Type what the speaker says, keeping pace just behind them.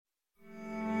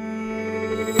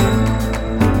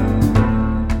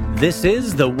This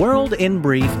is The World in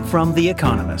Brief from The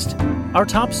Economist. Our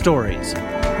top stories.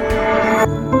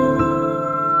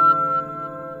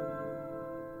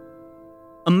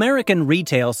 American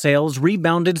retail sales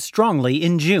rebounded strongly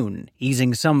in June,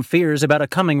 easing some fears about a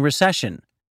coming recession.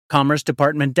 Commerce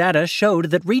Department data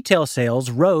showed that retail sales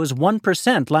rose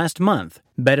 1% last month,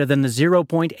 better than the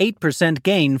 0.8%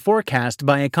 gain forecast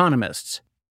by economists.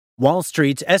 Wall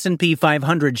Street's S&P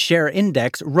 500 share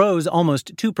index rose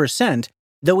almost 2%,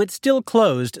 though it still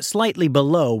closed slightly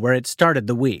below where it started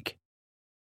the week.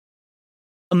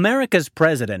 America's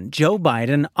President Joe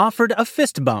Biden offered a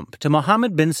fist bump to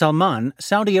Mohammed bin Salman,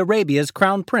 Saudi Arabia's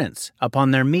crown prince,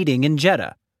 upon their meeting in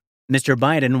Jeddah. Mr.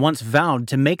 Biden once vowed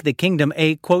to make the kingdom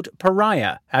a, quote,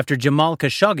 pariah after Jamal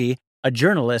Khashoggi, a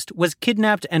journalist, was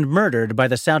kidnapped and murdered by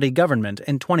the Saudi government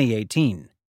in 2018.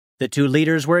 The two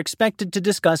leaders were expected to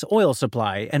discuss oil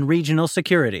supply and regional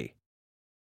security.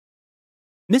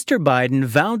 Mr. Biden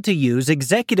vowed to use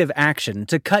executive action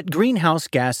to cut greenhouse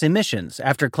gas emissions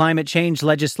after climate change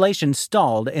legislation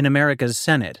stalled in America's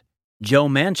Senate. Joe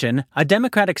Manchin, a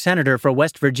Democratic senator for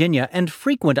West Virginia and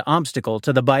frequent obstacle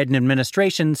to the Biden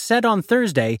administration, said on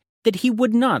Thursday that he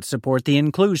would not support the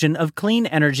inclusion of clean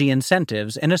energy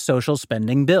incentives in a social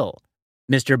spending bill.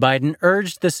 Mr. Biden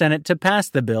urged the Senate to pass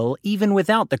the bill even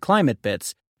without the climate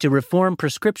bits to reform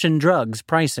prescription drugs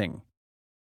pricing.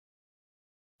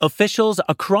 Officials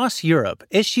across Europe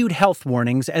issued health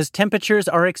warnings as temperatures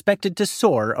are expected to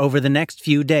soar over the next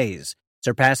few days,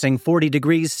 surpassing 40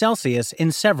 degrees Celsius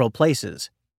in several places.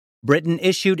 Britain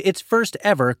issued its first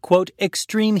ever, quote,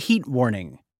 extreme heat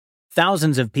warning.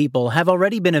 Thousands of people have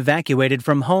already been evacuated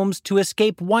from homes to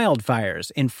escape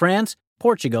wildfires in France,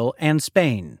 Portugal, and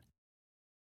Spain.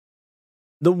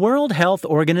 The World Health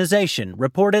Organization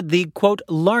reported the, quote,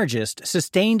 largest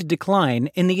sustained decline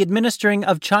in the administering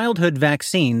of childhood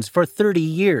vaccines for 30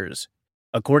 years.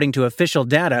 According to official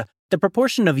data, the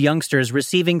proportion of youngsters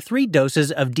receiving 3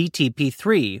 doses of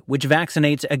DTP3, which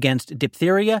vaccinates against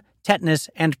diphtheria, tetanus,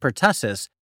 and pertussis,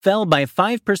 fell by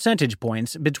 5 percentage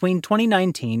points between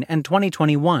 2019 and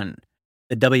 2021.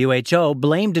 The WHO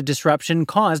blamed a disruption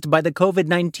caused by the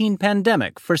COVID-19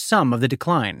 pandemic for some of the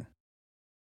decline.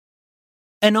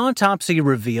 An autopsy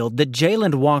revealed that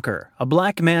Jayland Walker, a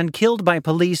black man killed by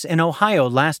police in Ohio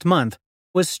last month,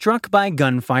 was struck by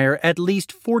gunfire at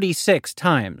least 46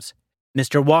 times.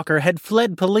 Mr. Walker had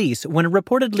fled police when a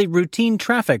reportedly routine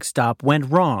traffic stop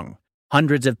went wrong.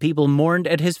 Hundreds of people mourned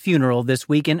at his funeral this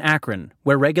week in Akron,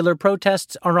 where regular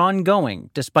protests are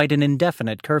ongoing despite an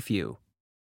indefinite curfew.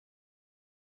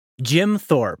 Jim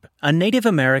Thorpe, a Native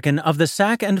American of the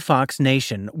Sac and Fox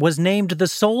Nation, was named the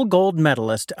sole gold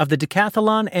medalist of the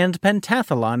decathlon and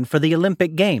pentathlon for the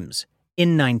Olympic Games in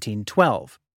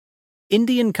 1912.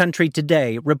 Indian Country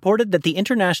Today reported that the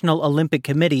International Olympic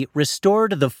Committee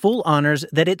restored the full honors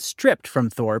that it stripped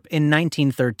from Thorpe in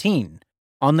 1913,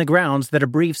 on the grounds that a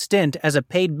brief stint as a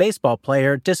paid baseball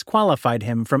player disqualified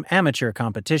him from amateur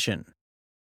competition.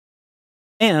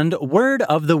 And word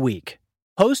of the week.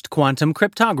 Post-quantum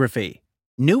cryptography,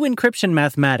 new encryption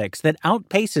mathematics that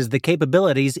outpaces the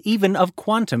capabilities even of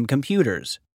quantum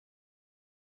computers.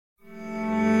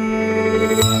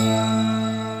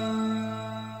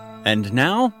 And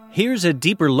now, here's a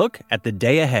deeper look at the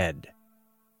day ahead.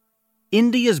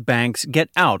 India's banks get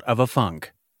out of a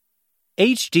funk.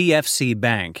 HDFC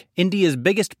Bank, India's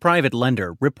biggest private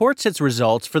lender, reports its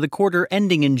results for the quarter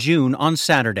ending in June on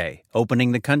Saturday,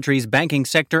 opening the country's banking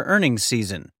sector earnings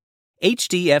season.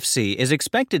 HDFC is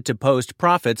expected to post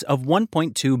profits of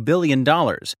 $1.2 billion,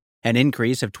 an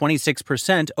increase of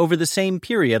 26% over the same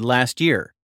period last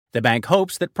year. The bank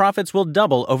hopes that profits will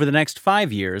double over the next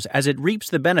 5 years as it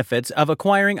reaps the benefits of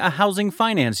acquiring a housing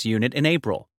finance unit in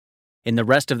April. In the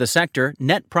rest of the sector,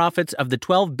 net profits of the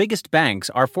 12 biggest banks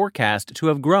are forecast to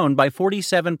have grown by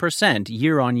 47%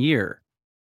 year-on-year.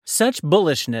 Such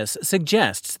bullishness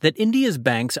suggests that India's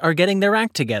banks are getting their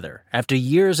act together after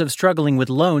years of struggling with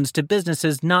loans to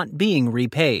businesses not being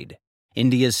repaid.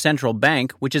 India's central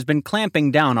bank, which has been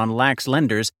clamping down on lax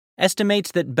lenders,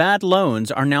 estimates that bad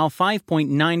loans are now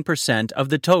 5.9% of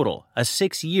the total, a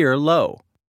 6-year low.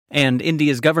 And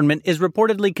India's government is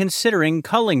reportedly considering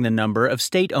culling the number of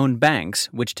state-owned banks,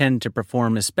 which tend to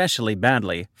perform especially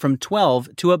badly, from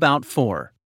 12 to about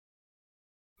 4.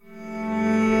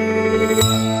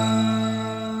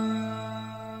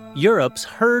 Europe's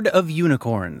herd of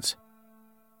unicorns.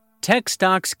 Tech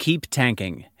stocks keep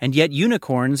tanking, and yet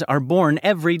unicorns are born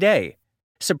every day.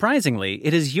 Surprisingly,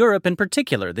 it is Europe in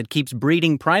particular that keeps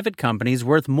breeding private companies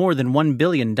worth more than $1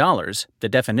 billion, the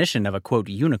definition of a, quote,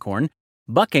 unicorn,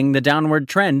 bucking the downward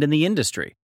trend in the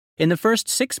industry. In the first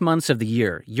 6 months of the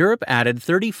year, Europe added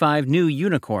 35 new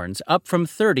unicorns, up from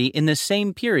 30 in the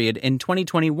same period in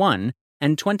 2021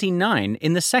 and 29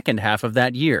 in the second half of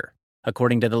that year,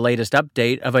 according to the latest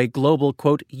update of a global,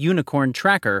 unicorn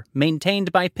tracker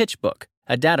maintained by PitchBook,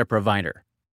 a data provider.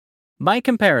 By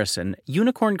comparison,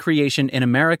 unicorn creation in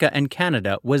America and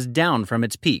Canada was down from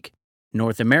its peak.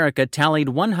 North America tallied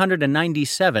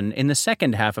 197 in the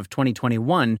second half of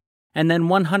 2021 and then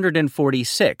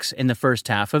 146 in the first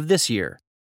half of this year.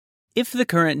 If the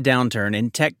current downturn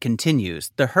in tech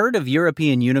continues, the herd of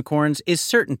European unicorns is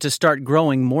certain to start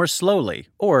growing more slowly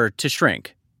or to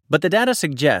shrink. But the data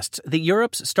suggests that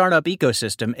Europe's startup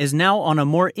ecosystem is now on a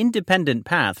more independent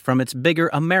path from its bigger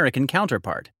American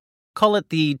counterpart. Call it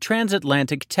the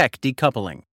transatlantic tech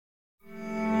decoupling.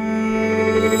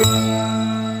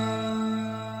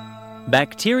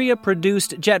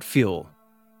 Bacteria-produced jet fuel.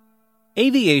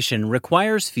 Aviation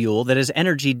requires fuel that is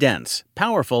energy-dense,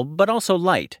 powerful, but also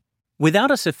light.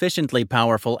 Without a sufficiently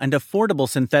powerful and affordable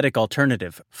synthetic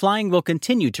alternative, flying will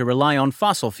continue to rely on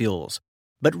fossil fuels.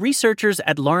 But researchers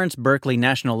at Lawrence Berkeley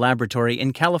National Laboratory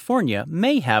in California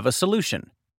may have a solution.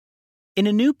 In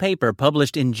a new paper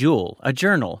published in Joule, a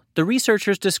journal, the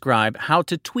researchers describe how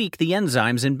to tweak the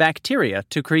enzymes in bacteria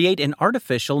to create an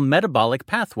artificial metabolic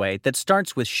pathway that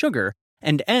starts with sugar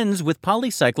and ends with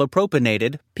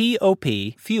polycyclopropanated (POP)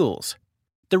 fuels.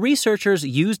 The researchers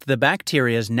used the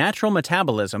bacteria's natural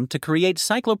metabolism to create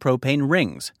cyclopropane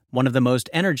rings, one of the most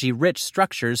energy-rich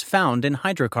structures found in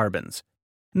hydrocarbons.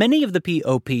 Many of the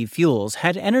POP fuels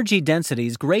had energy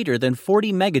densities greater than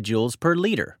 40 megajoules per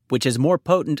liter, which is more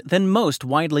potent than most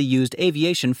widely used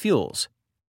aviation fuels.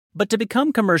 But to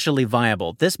become commercially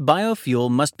viable, this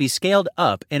biofuel must be scaled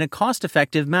up in a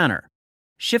cost-effective manner.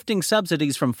 Shifting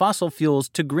subsidies from fossil fuels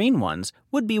to green ones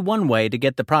would be one way to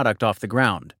get the product off the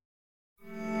ground.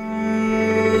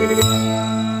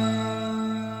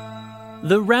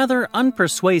 The rather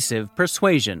unpersuasive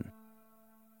persuasion.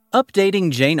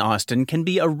 Updating Jane Austen can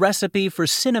be a recipe for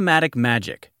cinematic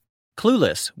magic.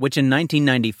 Clueless, which in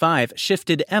 1995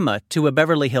 shifted Emma to a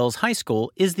Beverly Hills high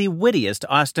school, is the wittiest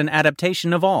Austen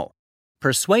adaptation of all.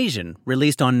 Persuasion,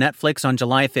 released on Netflix on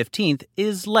July 15th,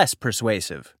 is less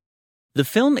persuasive. The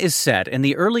film is set in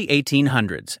the early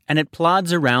 1800s, and it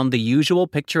plods around the usual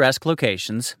picturesque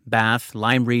locations, Bath,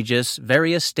 Lyme Regis,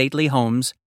 various stately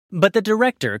homes. But the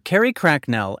director, Carrie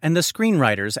Cracknell, and the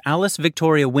screenwriters, Alice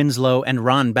Victoria Winslow and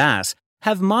Ron Bass,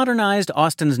 have modernized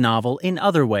Austen's novel in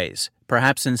other ways,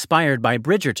 perhaps inspired by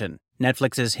Bridgerton,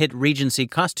 Netflix's hit Regency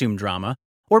costume drama,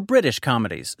 or British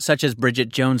comedies such as Bridget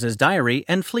Jones's Diary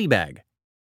and Fleabag.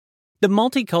 The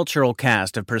multicultural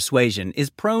cast of Persuasion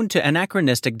is prone to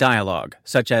anachronistic dialogue,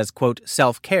 such as,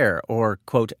 self-care or,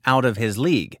 out of his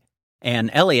league.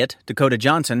 Anne Elliot, Dakota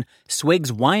Johnson,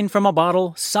 swigs wine from a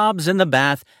bottle, sobs in the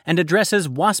bath, and addresses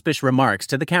waspish remarks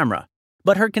to the camera.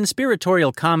 But her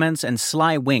conspiratorial comments and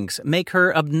sly winks make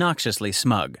her obnoxiously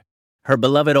smug. Her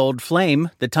beloved old flame,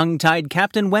 the tongue-tied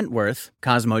Captain Wentworth,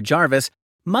 Cosmo Jarvis,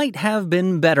 might have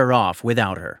been better off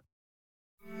without her.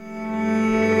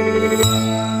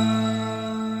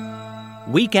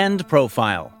 Weekend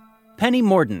Profile. Penny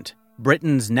Mordaunt,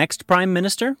 Britain's next Prime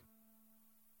Minister?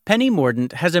 Penny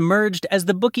Mordaunt has emerged as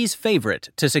the bookies' favorite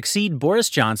to succeed Boris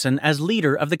Johnson as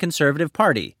leader of the Conservative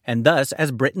Party and thus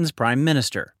as Britain's Prime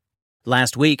Minister.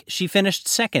 Last week, she finished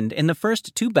second in the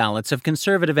first two ballots of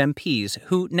Conservative MPs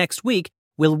who, next week,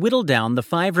 will whittle down the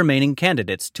 5 remaining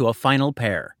candidates to a final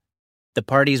pair. The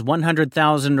party's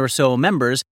 100,000 or so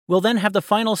members will then have the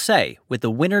final say, with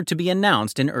the winner to be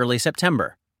announced in early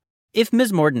September. If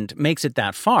Ms. Mordaunt makes it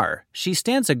that far, she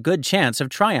stands a good chance of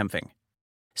triumphing.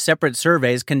 Separate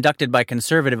surveys conducted by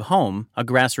Conservative Home, a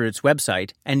grassroots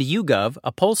website, and YouGov,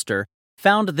 a pollster,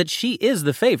 found that she is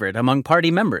the favorite among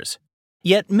party members.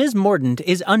 Yet Ms. Mordaunt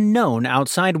is unknown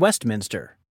outside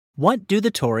Westminster. What do the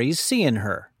Tories see in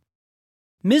her?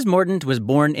 Ms. Mordaunt was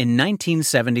born in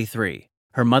 1973.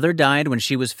 Her mother died when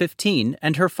she was 15,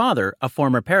 and her father, a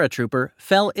former paratrooper,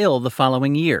 fell ill the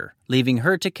following year, leaving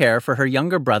her to care for her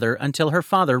younger brother until her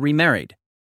father remarried.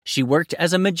 She worked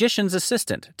as a magician's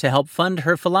assistant to help fund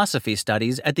her philosophy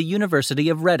studies at the University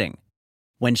of Reading.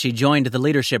 When she joined the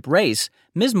leadership race,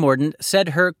 Ms. Mordaunt said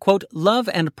her, love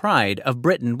and pride of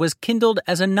Britain was kindled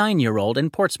as a 9-year-old in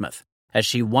Portsmouth, as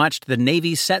she watched the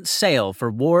Navy set sail for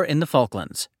war in the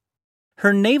Falklands.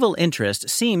 Her naval interest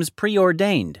seems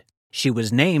preordained. She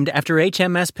was named after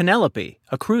HMS Penelope,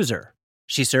 a cruiser.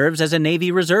 She serves as a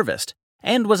Navy reservist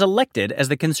and was elected as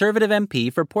the Conservative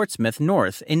MP for Portsmouth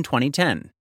North in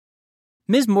 2010.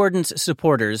 Ms. Mordaunt's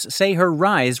supporters say her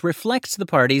rise reflects the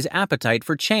party's appetite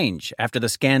for change after the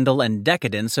scandal and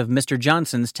decadence of Mr.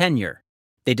 Johnson's tenure.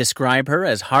 They describe her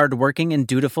as hard-working and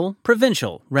dutiful,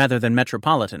 provincial rather than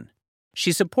metropolitan.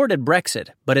 She supported Brexit,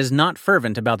 but is not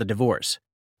fervent about the divorce.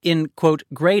 In, quote,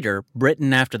 Greater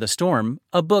Britain After the Storm,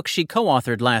 a book she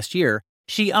co-authored last year,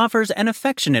 she offers an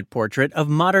affectionate portrait of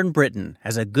modern Britain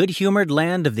as a good-humored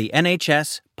land of the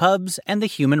NHS, pubs, and the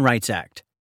Human Rights Act.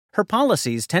 Her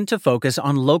policies tend to focus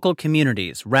on local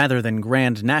communities rather than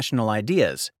grand national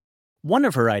ideas. One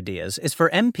of her ideas is for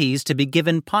MPs to be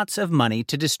given pots of money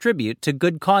to distribute to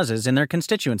good causes in their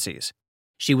constituencies.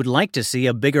 She would like to see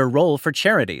a bigger role for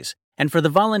charities and for the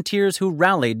volunteers who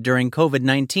rallied during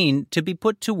COVID-19 to be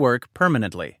put to work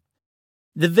permanently.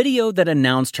 The video that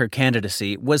announced her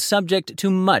candidacy was subject to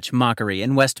much mockery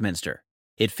in Westminster.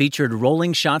 It featured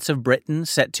rolling shots of Britain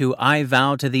set to I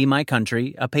Vow to Thee My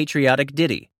Country, a patriotic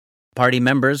ditty. Party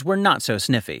members were not so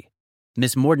sniffy.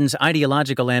 Ms. Morden's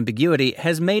ideological ambiguity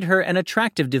has made her an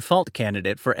attractive default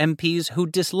candidate for MPs who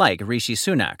dislike Rishi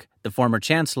Sunak, the former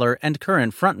Chancellor and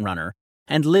current frontrunner,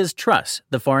 and Liz Truss,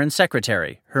 the Foreign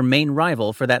Secretary, her main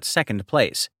rival for that second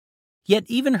place. Yet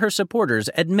even her supporters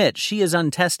admit she is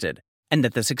untested, and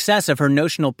that the success of her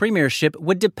notional premiership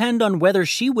would depend on whether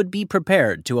she would be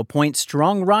prepared to appoint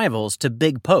strong rivals to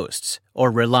big posts,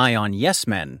 or rely on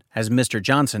yes-men, as Mr.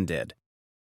 Johnson did.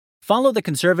 Follow the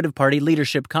Conservative Party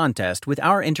leadership contest with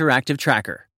our interactive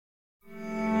tracker.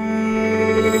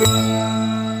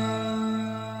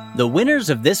 The winners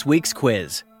of this week's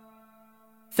quiz.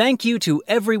 Thank you to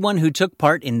everyone who took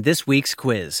part in this week's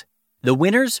quiz. The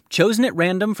winners, chosen at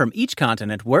random from each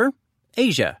continent, were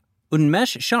Asia,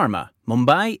 Unmesh Sharma,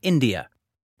 Mumbai, India.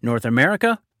 North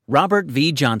America, Robert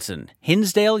V. Johnson,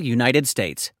 Hinsdale, United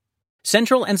States.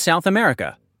 Central and South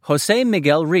America, Jose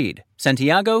Miguel Reed,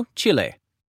 Santiago, Chile.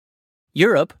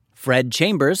 Europe, Fred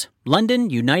Chambers, London,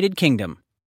 United Kingdom.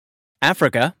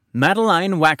 Africa,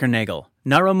 Madeline Wackernagel,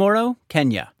 Narumoro,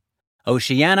 Kenya.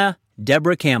 Oceania,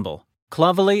 Deborah Campbell,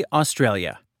 Clovelly,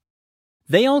 Australia.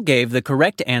 They all gave the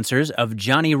correct answers of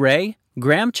Johnny Ray,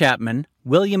 Graham Chapman,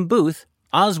 William Booth,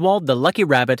 Oswald the Lucky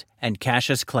Rabbit, and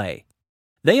Cassius Clay.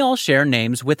 They all share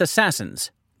names with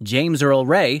assassins: James Earl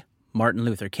Ray, Martin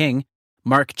Luther King,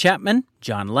 Mark Chapman,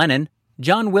 John Lennon,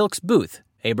 John Wilkes Booth,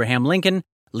 Abraham Lincoln,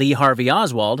 Lee Harvey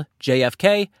Oswald,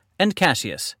 JFK, and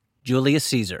Cassius, Julius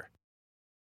Caesar.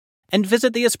 And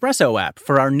visit the Espresso app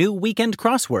for our new weekend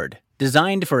crossword,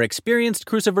 designed for experienced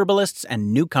cruciverbalists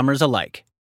and newcomers alike.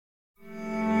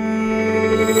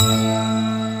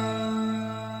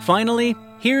 Finally,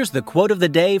 here's the quote of the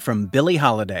day from Billie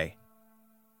Holiday.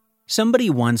 Somebody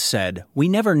once said, "We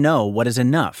never know what is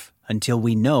enough until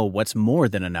we know what's more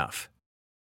than enough."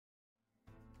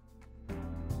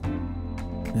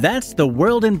 That's The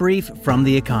World in Brief from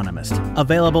The Economist,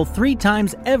 available 3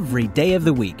 times every day of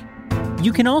the week.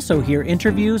 You can also hear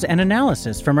interviews and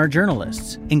analysis from our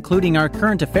journalists, including our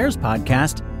current affairs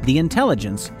podcast, The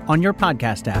Intelligence, on your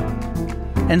podcast app.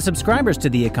 And subscribers to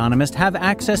The Economist have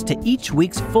access to each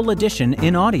week's full edition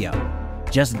in audio.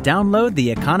 Just download The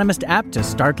Economist app to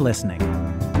start listening.